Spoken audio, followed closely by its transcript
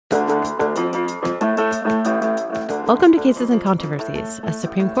Welcome to Cases and Controversies, a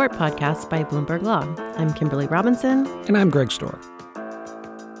Supreme Court podcast by Bloomberg Law. I'm Kimberly Robinson. And I'm Greg Storr.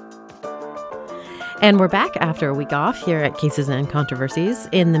 And we're back after a week off here at Cases and Controversies.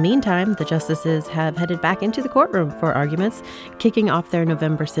 In the meantime, the justices have headed back into the courtroom for arguments, kicking off their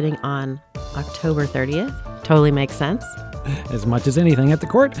November sitting on October 30th. Totally makes sense. As much as anything at the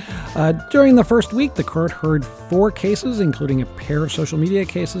court. During the first week, the court heard 4 cases, including a pair of social media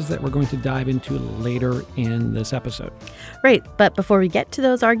cases that we're going to dive into later in this episode. Right. But before we get to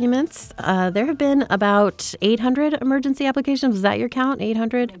those arguments, there have been about 800 emergency applications. Was that your count?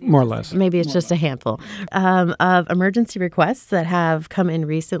 800? More or less. Maybe it's just a handful of emergency requests that have come in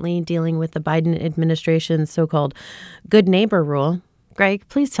recently dealing with the Biden administration's so-called good neighbor rule. Greg,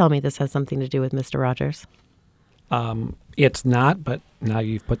 please tell me this has something to do with Mr. Rogers. It's not, but now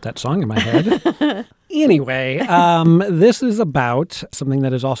you've put that song in my head. Anyway, this is about something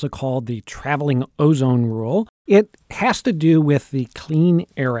that is also called the Traveling Ozone Rule. It has to do with the Clean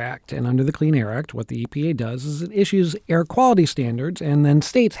Air Act. And under the Clean Air Act, what the EPA does is it issues air quality standards, and then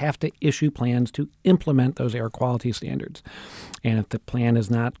states have to issue plans to implement those air quality standards. And if the plan is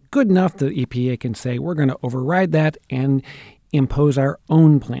not good enough, the EPA can say, we're going to override that and impose our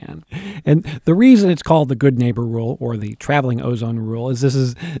own plan. And the reason it's called the Good Neighbor Rule or the Traveling Ozone Rule is this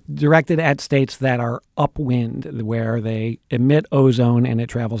is directed at states that are upwind, where they emit ozone and it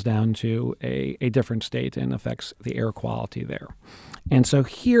travels down to a different state and affects the air quality there. And so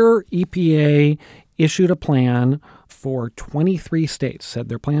here EPA issued a plan for 23 states, said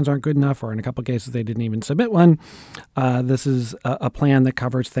their plans aren't good enough, or in a couple of cases they didn't even submit one. This is a plan that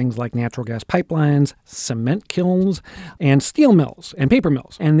covers things like natural gas pipelines, cement kilns, and steel mills and paper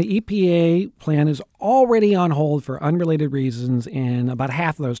mills. And the EPA plan is already on hold for unrelated reasons in about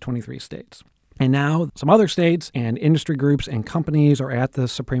half of those 23 states. And now some other states and industry groups and companies are at the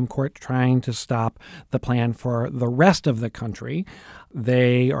Supreme Court trying to stop the plan for the rest of the country.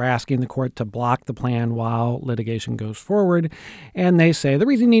 They are asking the court to block the plan while litigation goes forward. And they say the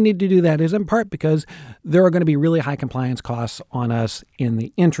reason you need to do that is in part because there are going to be really high compliance costs on us in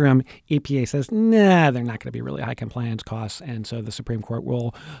the interim. EPA says, nah, they're not going to be really high compliance costs. And so the Supreme Court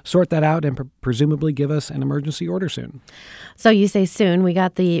will sort that out and presumably give us an emergency order soon. So you say soon. We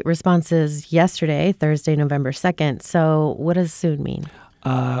got the responses yesterday, Thursday, November 2nd. So what does soon mean?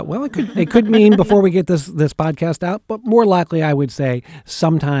 Well, it could mean before we get this podcast out, but more likely I would say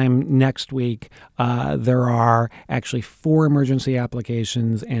sometime next week. There are actually 4 emergency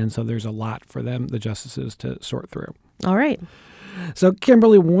applications, and so there's a lot for the justices to sort through. All right. So,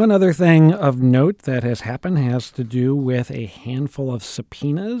 Kimberly, one other thing of note that has happened has to do with a handful of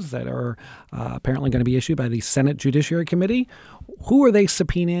subpoenas that are apparently going to be issued by the Senate Judiciary Committee. Who are they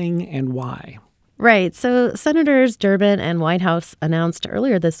subpoenaing and why? Right. So Senators Durbin and Whitehouse announced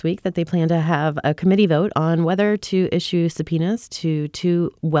earlier this week that they plan to have a committee vote on whether to issue subpoenas to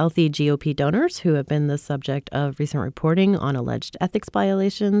 2 wealthy GOP donors who have been the subject of recent reporting on alleged ethics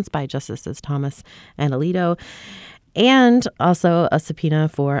violations by Justices Thomas and Alito, and also a subpoena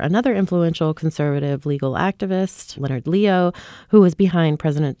for another influential conservative legal activist, Leonard Leo, who was behind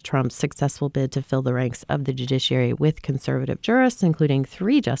President Trump's successful bid to fill the ranks of the judiciary with conservative jurists, including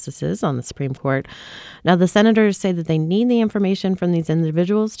 3 justices on the Supreme Court. Now, the senators say that they need the information from these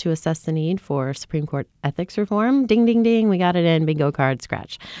individuals to assess the need for Supreme Court ethics reform. Ding, ding, ding. We got it in. Bingo card,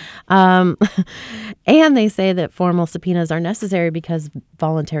 scratch. And they say that formal subpoenas are necessary because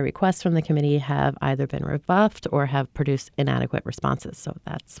voluntary requests from the committee have either been rebuffed or have produced inadequate responses. So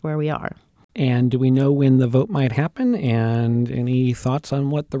that's where we are. And do we know when the vote might happen, and any thoughts on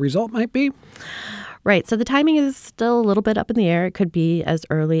what the result might be? Right. So the timing is still a little bit up in the air. It could be as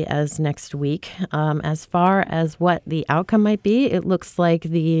early as next week. As far as what the outcome might be, it looks like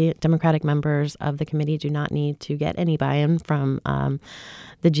the Democratic members of the committee do not need to get any buy-in from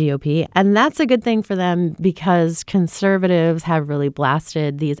the GOP. And that's a good thing for them because conservatives have really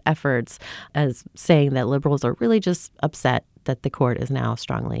blasted these efforts as saying that liberals are really just upset that the court is now a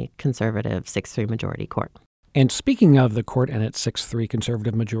strongly conservative 6-3 majority court. And speaking of the court and its 6-3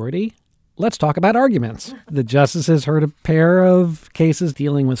 conservative majority, let's talk about arguments. The justices heard a pair of cases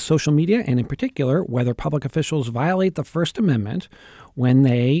dealing with social media, and in particular, whether public officials violate the First Amendment when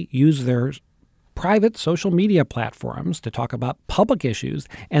they use their private social media platforms to talk about public issues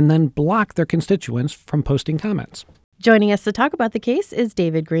and then block their constituents from posting comments. Joining us to talk about the case is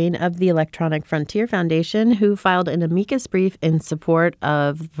David Green of the Electronic Frontier Foundation, who filed an amicus brief in support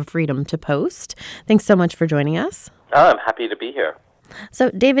of the freedom to post. Thanks so much for joining us. I'm happy to be here. So,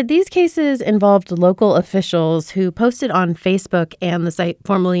 David, these cases involved local officials who posted on Facebook and the site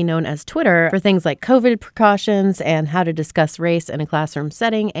formerly known as Twitter for things like COVID precautions and how to discuss race in a classroom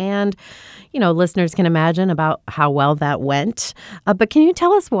setting. And, listeners can imagine about how well that went. But can you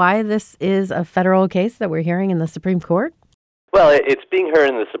tell us why this is a federal case that we're hearing in the Supreme Court? Well, it's being heard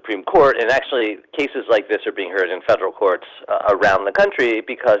in the Supreme Court, and actually cases like this are being heard in federal courts around the country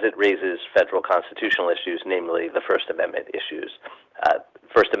because it raises federal constitutional issues, namely the First Amendment issues.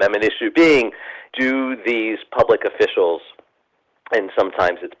 First Amendment issue being, do these public officials, and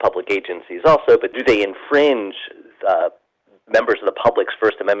sometimes it's public agencies also, but do they infringe members of the public's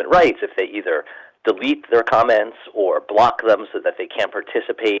First Amendment rights if they either delete their comments or block them so that they can't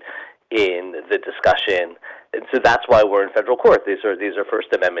participate in the discussion? And so that's why we're in federal court. These are First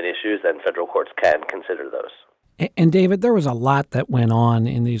Amendment issues, and federal courts can consider those. And David, there was a lot that went on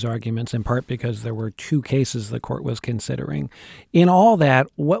in these arguments, in part because there were two cases the court was considering. In all that,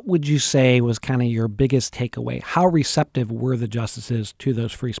 what would you say was kind of your biggest takeaway? How receptive were the justices to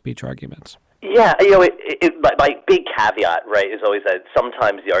those free speech arguments? Yeah, my big caveat, right, is always that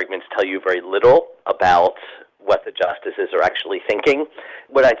sometimes the arguments tell you very little about what the justices are actually thinking.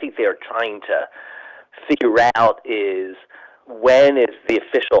 What I think they are trying to figure out is, when is the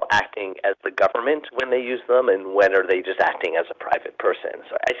official acting as the government when they use them, and when are they just acting as a private person?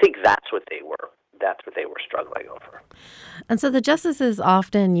 So I think that's what they were struggling over. And so the justices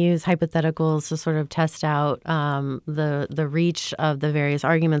often use hypotheticals to sort of test out the reach of the various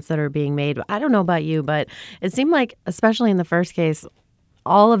arguments that are being made. I don't know about you, but it seemed like, especially in the first case,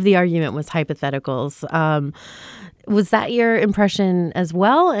 all of the argument was hypotheticals. Was that your impression as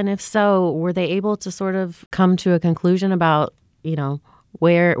well? And if so, were they able to sort of come to a conclusion about,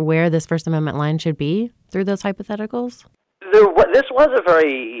 where this First Amendment line should be through those hypotheticals? This was a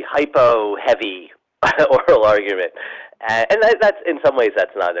very hypo-heavy oral argument. And that's, in some ways,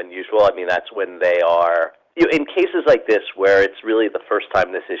 that's not unusual. I mean, that's when they are, in cases like this where it's really the first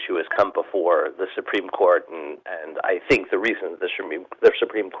time this issue has come before the Supreme Court, and I think the reason the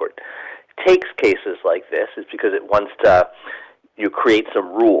Supreme Court takes cases like this is because it wants to create some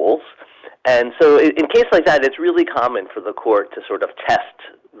rules. And so in cases like that, it's really common for the court to sort of test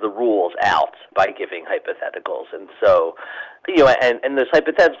the rules out by giving hypotheticals. And so, and those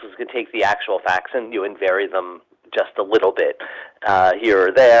hypotheticals can take the actual facts and vary them just a little bit here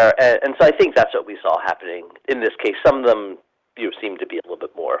or there. And so I think that's what we saw happening in this case. Some of them seem to be a little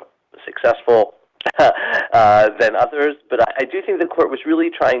bit more successful than others, but I do think the court was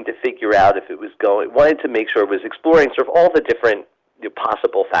really trying to figure out if it was wanted to make sure it was exploring sort of all the different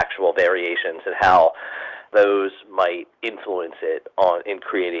possible factual variations and how those might influence it in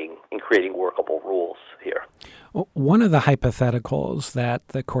creating workable rules here. One of the hypotheticals that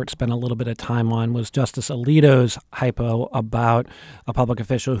the court spent a little bit of time on was Justice Alito's hypo about a public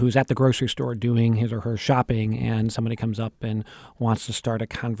official who's at the grocery store doing his or her shopping, and somebody comes up and wants to start a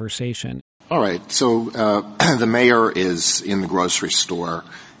conversation. All right. So the mayor is in the grocery store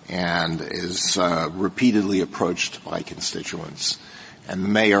and is repeatedly approached by constituents. And the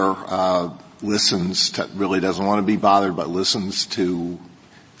mayor really doesn't want to be bothered, but listens to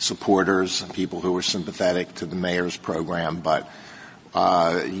supporters and people who are sympathetic to the mayor's program. But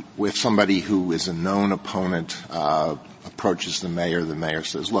if somebody who is a known opponent approaches the mayor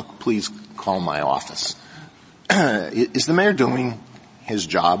says, "Look, please call my office." Is the mayor doing his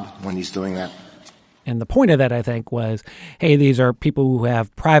job when he's doing that? And the point of that, I think, was, hey, these are people who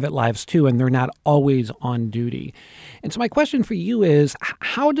have private lives too, and they're not always on duty. And so my question for you is,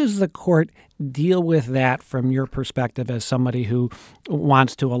 how does the court deal with that from your perspective as somebody who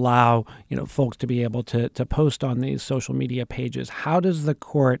wants to allow, folks to be able to post on these social media pages? How does the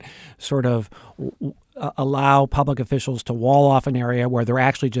court sort of allow public officials to wall off an area where they're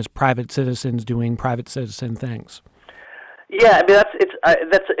actually just private citizens doing private citizen things? Yeah, I mean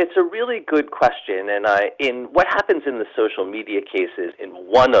it's a really good question, and in what happens in the social media cases, in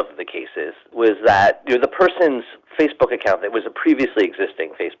one of the cases, was that the person's Facebook account, that was a previously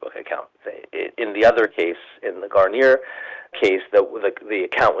existing Facebook account. In the other case, in the Garnier case, the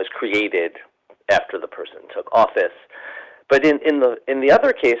account was created after the person took office. But in the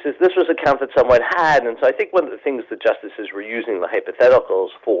other cases, this was an account that someone had, and so I think one of the things the justices were using the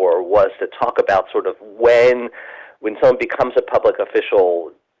hypotheticals for was to talk about sort of when someone becomes a public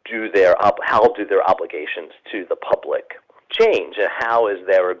official, how do their obligations to the public change, and how is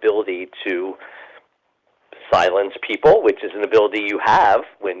their ability to silence people, which is an ability you have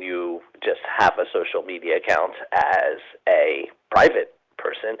when you just have a social media account as a private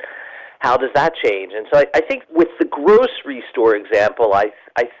person. How does that change? And so I think with the grocery store example,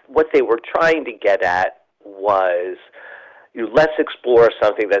 what they were trying to get at was, let's explore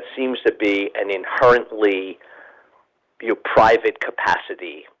something that seems to be an inherently private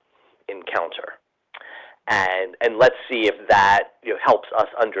capacity encounter. And let's see if that helps us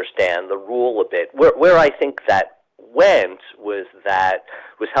understand the rule a bit. Where I think that went was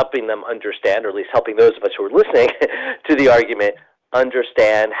helping them understand, or at least helping those of us who were listening to the argument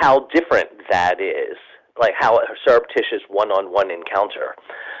understand how different that is, like how a surreptitious one-on-one encounter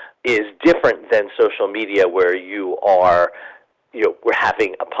is different than social media, where we're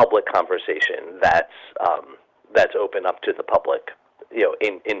having a public conversation that's open up to the public,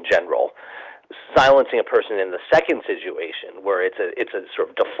 in general. Silencing a person in the second situation, where it's a sort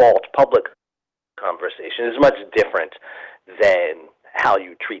of default public conversation, is much different than how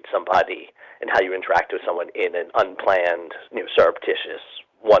you treat somebody and how you interact with someone in an unplanned, surreptitious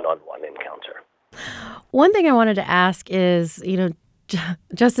one-on-one encounter. One thing I wanted to ask is,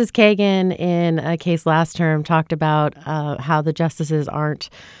 Justice Kagan in a case last term talked about how the justices aren't,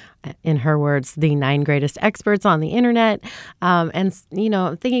 in her words, the 9 greatest experts on the internet. And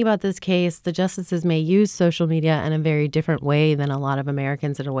thinking about this case, the justices may use social media in a very different way than a lot of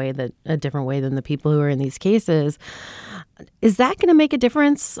Americans, a different way than the people who are in these cases. Is that going to make a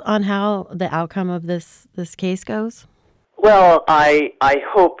difference on how the outcome of this case goes? Well, I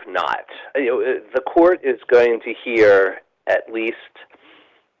hope not. The court is going to hear at least,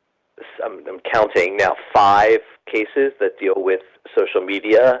 I'm counting now, 5 cases that deal with social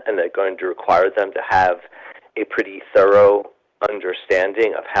media, and they're going to require them to have a pretty thorough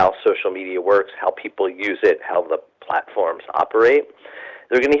understanding of how social media works, how people use it, how the platforms operate.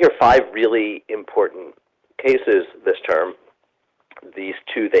 They're going to hear 5 really important cases this term. These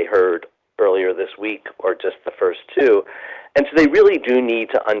 2 they heard earlier this week, or just the first 2. And so they really do need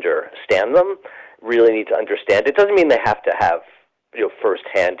to understand them, really need to understand. It doesn't mean they have to have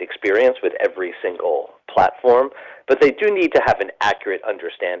first-hand experience with every single platform, but they do need to have an accurate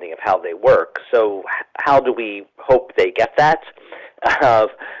understanding of how they work. So how do we hope they get that?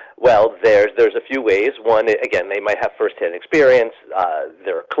 Well, there's a few ways. One, again, they might have first-hand experience.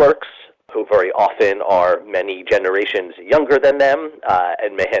 There are clerks who very often are many generations younger than them,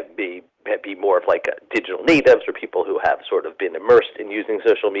 and may be more of like digital natives, or people who have sort of been immersed in using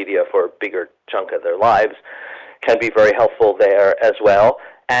social media for a bigger chunk of their lives. Can be very helpful there as well.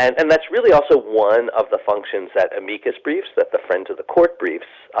 And that's really also one of the functions that amicus briefs, that the Friends of the Court briefs,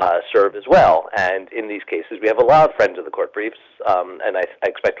 serve as well. And in these cases, we have a lot of Friends of the Court briefs, and I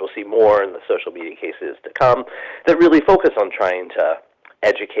expect we'll see more in the social media cases to come, that really focus on trying to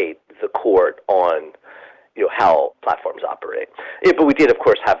educate the court on how platforms operate. But we did, of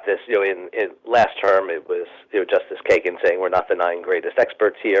course, have this, in last term, it was Justice Kagan saying we're not the 9 greatest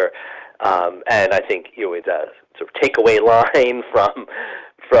experts here. And I think it's a sort of takeaway line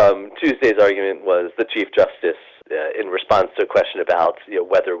from Tuesday's argument was the Chief Justice, in response to a question about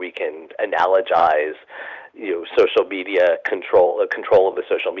whether we can analogize social media control of the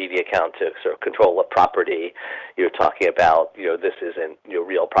social media account to sort of control of property. You're talking about this isn't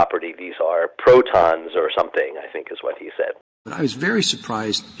real property; these are protons or something, I think is what he said. But I was very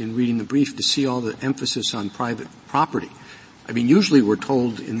surprised in reading the brief to see all the emphasis on private property. I mean, usually we're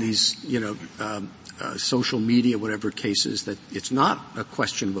told in these, social media, whatever cases, that it's not a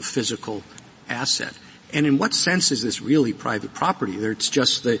question of a physical asset. And in what sense is this really private property? It's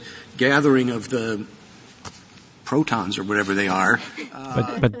just the gathering of the protons or whatever they are.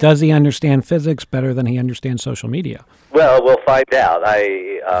 But does he understand physics better than he understands social media? Well, we'll find out.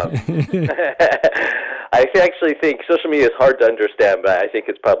 I actually think social media is hard to understand, but I think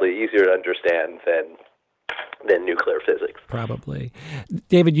it's probably easier to understand than nuclear physics. Probably.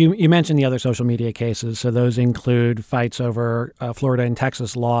 David, you mentioned the other social media cases. So those include fights over Florida and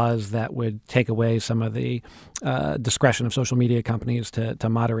Texas laws that would take away some of the discretion of social media companies to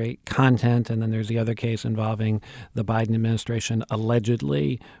moderate content. And then there's the other case involving the Biden administration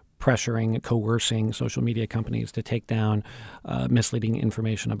allegedly pressuring, coercing social media companies to take down misleading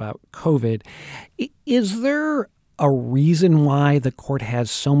information about COVID. Is there a reason why the court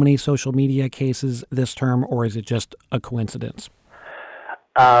has so many social media cases this term, or is it just a coincidence?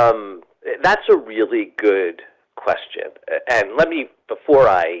 That's a really good question. And before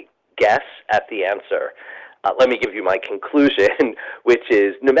I guess at the answer, let me give you my conclusion, which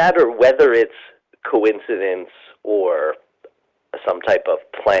is no matter whether it's coincidence or some type of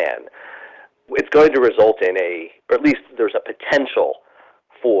plan, it's going to result in or at least there's a potential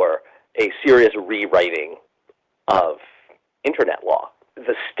for a serious rewriting of internet law.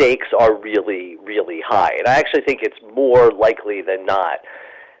 The stakes are really, really high. And I actually think it's more likely than not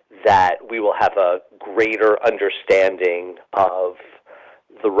that we will have a greater understanding of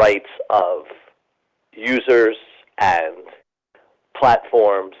the rights of users and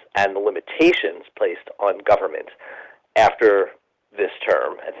platforms and the limitations placed on government after this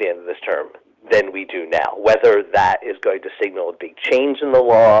term, at the end of this term, than we do now. Whether that is going to signal a big change in the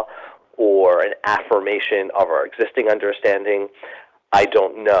law or an affirmation of our existing understanding, I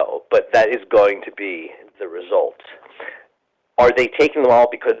don't know, but that is going to be the result. Are they taking them all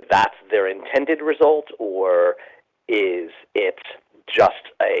because that's their intended result, or is it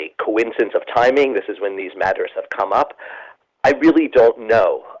just a coincidence of timing? This is when these matters have come up. I really don't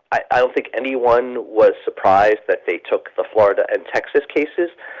know. I don't think anyone was surprised that they took the Florida and Texas cases,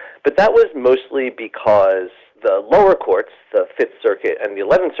 but that was mostly because the lower courts, the Fifth Circuit and the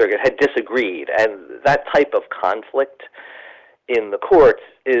 11th Circuit, had disagreed, and that type of conflict in the courts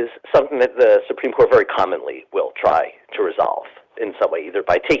is something that the Supreme Court very commonly will try to resolve in some way, either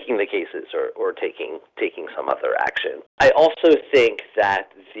by taking the cases or taking some other action. I also think that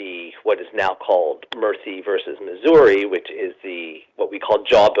what is now called Murphy versus Missouri, which is what we call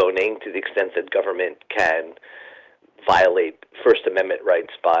jawboning, to the extent that government can violate First Amendment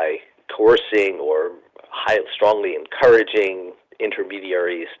rights by coercing or strongly encouraging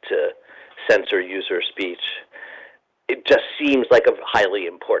intermediaries to censor user speech, it just seems like a highly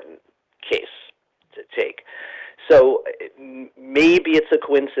important case to take. So maybe it's a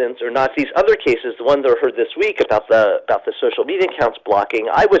coincidence or not. These other cases, the ones that I heard this week about the social media accounts blocking,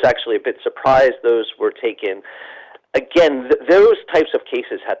 I was actually a bit surprised those were taken. Again, those types of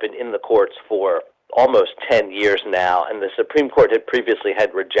cases have been in the courts for almost 10 years now, and the Supreme Court had previously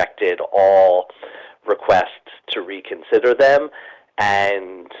rejected all requests to reconsider them,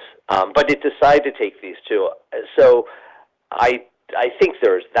 but it decided to take these two. So I think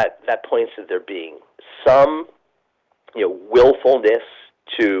there's that points to there being some willfulness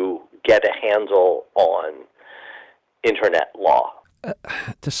to get a handle on Internet law.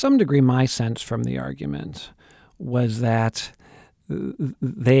 To some degree, my sense from the argument was that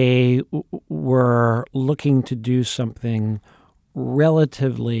they were looking to do something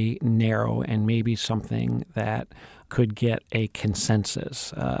relatively narrow and maybe something that could get a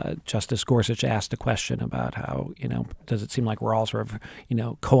consensus. Justice Gorsuch asked a question about how, does it seem like we're all sort of,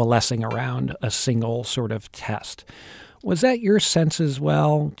 coalescing around a single sort of test? Was that your sense as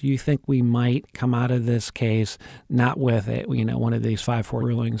well? Do you think we might come out of this case not with one of these 5-4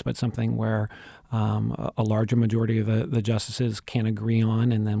 rulings, but something where a larger majority of the justices can agree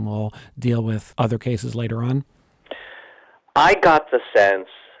on, and then we'll deal with other cases later on? I got the sense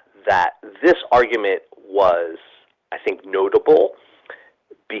that this argument was, I think, notable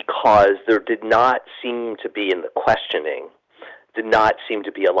because there did not seem to be in the questioning, did not seem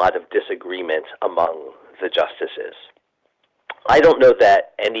to be a lot of disagreement among the justices. I don't know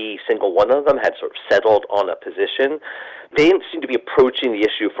that any single one of them had sort of settled on a position. They didn't seem to be approaching the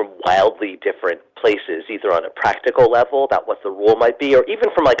issue from wildly different places, either on a practical level about what the rule might be, or even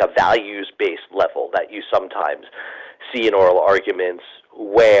from like a values-based level that you sometimes see in oral arguments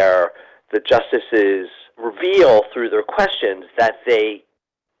where the justices reveal through their questions that they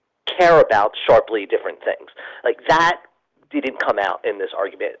care about sharply different things. Like that didn't come out in this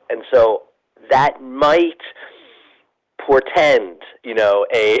argument. And so that might portend,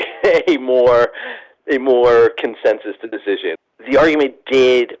 a more consensus to decision. The argument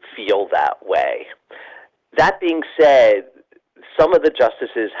did feel that way. That being said, some of the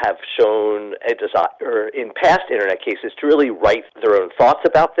justices have shown a desire in past Internet cases to really write their own thoughts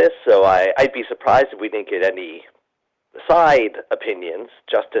about this, so I'd be surprised if we didn't get any side opinions.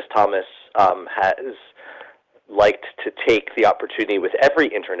 Justice Thomas has liked to take the opportunity with every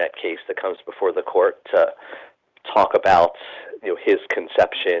Internet case that comes before the court to talk about his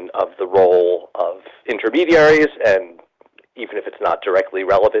conception of the role of intermediaries, and even if it's not directly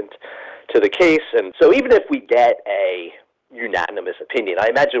relevant to the case. And so even if we get a unanimous opinion, I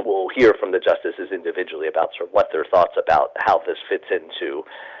imagine we'll hear from the justices individually about sort of what their thoughts about how this fits into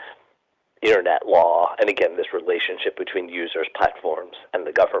Internet law, and again, this relationship between users, platforms, and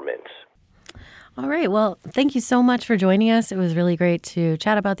the government. All right. Well, thank you so much for joining us. It was really great to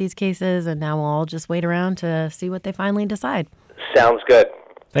chat about these cases, and now we'll all just wait around to see what they finally decide. Sounds good.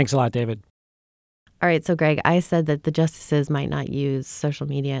 Thanks a lot, David. All right. So, Greg, I said that the justices might not use social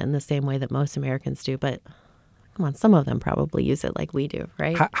media in the same way that most Americans do, but come on, some of them probably use it like we do,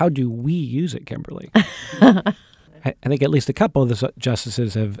 right? How do we use it, Kimberly? I think at least a couple of the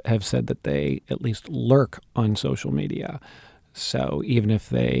justices have said that they at least lurk on social media. So even if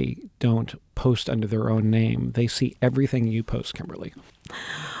they don't post under their own name, they see everything you post, Kimberly.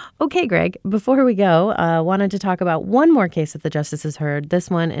 Okay, Greg, before we go, wanted to talk about one more case that the justices heard, this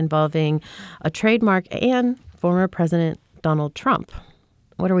one involving a trademark and former President Donald Trump.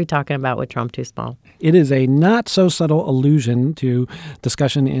 What are we talking about with Trump too small? It is a not-so-subtle allusion to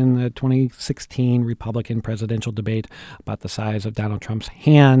discussion in the 2016 Republican presidential debate about the size of Donald Trump's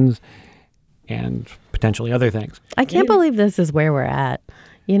hands and potentially other things. I can't believe this is where we're at.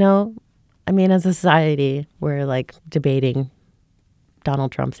 You know, I mean, as a society, we're like debating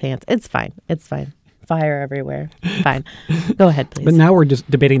Donald Trump's hands. It's fine. It's fine. Fire everywhere. Fine. Go ahead, please. But now we're just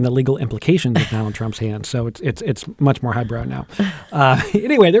debating the legal implications of Donald Trump's hands, so it's much more highbrow now.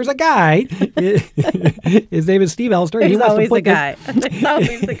 Anyway, there's a guy. His name is Steve Elster. There's always a guy. There's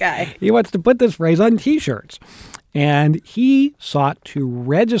always a guy. He wants to put this phrase on T-shirts. And he sought to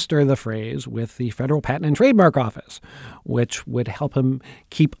register the phrase with the Federal Patent and Trademark Office, which would help him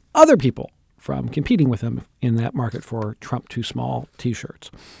keep other people from competing with him in that market for Trump Too Small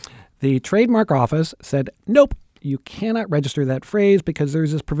T-shirts. The Trademark Office said, nope, you cannot register that phrase because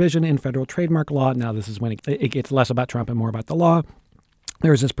there's this provision in federal trademark law. Now, this is when it gets less about Trump and more about the law.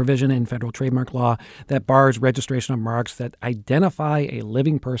 There's this provision in federal trademark law that bars registration of marks that identify a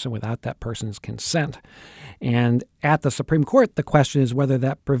living person without that person's consent. And at the Supreme Court, the question is whether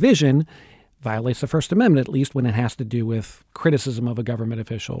that provision violates the First Amendment, at least when it has to do with criticism of a government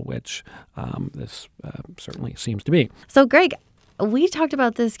official, which this certainly seems to be. So, Greg, we talked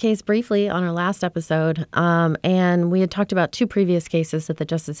about this case briefly on our last episode, and we had talked about two previous cases that the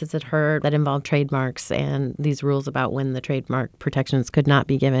justices had heard that involved trademarks and these rules about when the trademark protections could not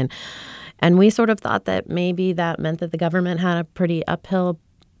be given. And we sort of thought that maybe that meant that the government had a pretty uphill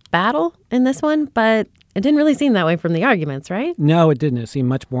battle in this one, but it didn't really seem that way from the arguments, right? No, it didn't. It seemed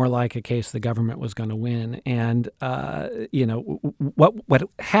much more like a case the government was going to win. And, what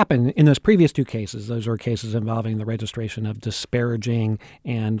happened in those previous two cases, those were cases involving the registration of disparaging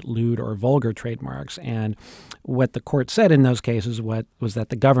and lewd or vulgar trademarks. And what the court said in those cases was that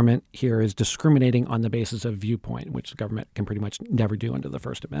the government here is discriminating on the basis of viewpoint, which the government can pretty much never do under the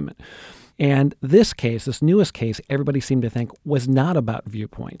First Amendment. And this case, this newest case, everybody seemed to think was not about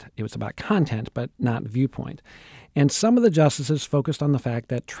viewpoint. It was about content, but not viewpoint. And some of the justices focused on the fact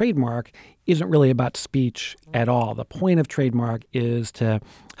that trademark isn't really about speech at all. The point of trademark is to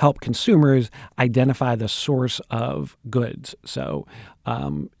help consumers identify the source of goods. So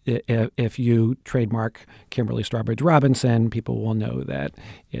if you trademark Kimberly Strawbridge Robinson, people will know that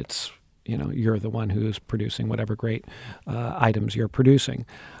it's you're the one who's producing whatever great items you're producing.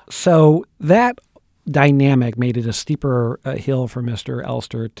 So that dynamic made it a steeper hill for Mr.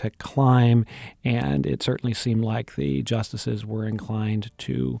 Elster to climb, and it certainly seemed like the justices were inclined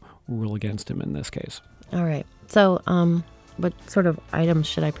to rule against him in this case. All right. So what sort of items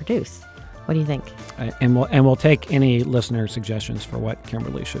should I produce? What do you think? And we'll take any listener suggestions for what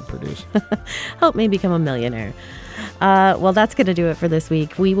Kimberly should produce. Help me become a millionaire. Well, that's going to do it for this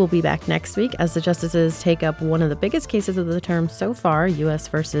week. We will be back next week as the justices take up one of the biggest cases of the term so far, U.S.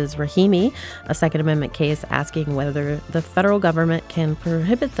 versus Rahimi, a Second Amendment case asking whether the federal government can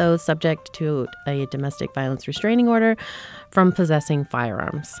prohibit those subject to a domestic violence restraining order from possessing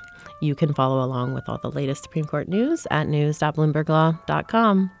firearms. You can follow along with all the latest Supreme Court news at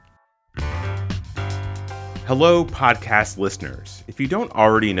news.bloomberglaw.com. Hello, podcast listeners. If you don't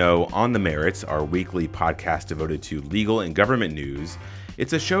already know, On the Merits, our weekly podcast devoted to legal and government news,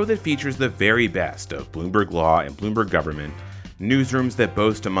 it's a show that features the very best of Bloomberg Law and Bloomberg Government, newsrooms that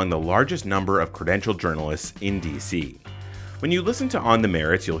boast among the largest number of credentialed journalists in D.C. When you listen to On the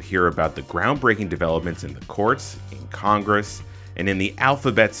Merits, you'll hear about the groundbreaking developments in the courts, in Congress, and in the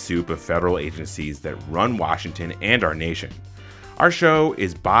alphabet soup of federal agencies that run Washington and our nation. Our show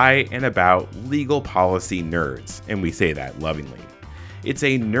is by and about legal policy nerds, and we say that lovingly. It's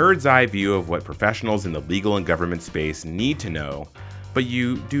a nerd's eye view of what professionals in the legal and government space need to know, but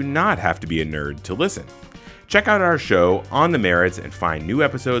you do not have to be a nerd to listen. Check out our show On the Merits and find new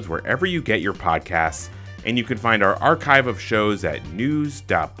episodes wherever you get your podcasts, and you can find our archive of shows at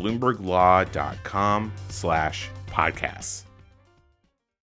news.bloomberglaw.com/podcasts.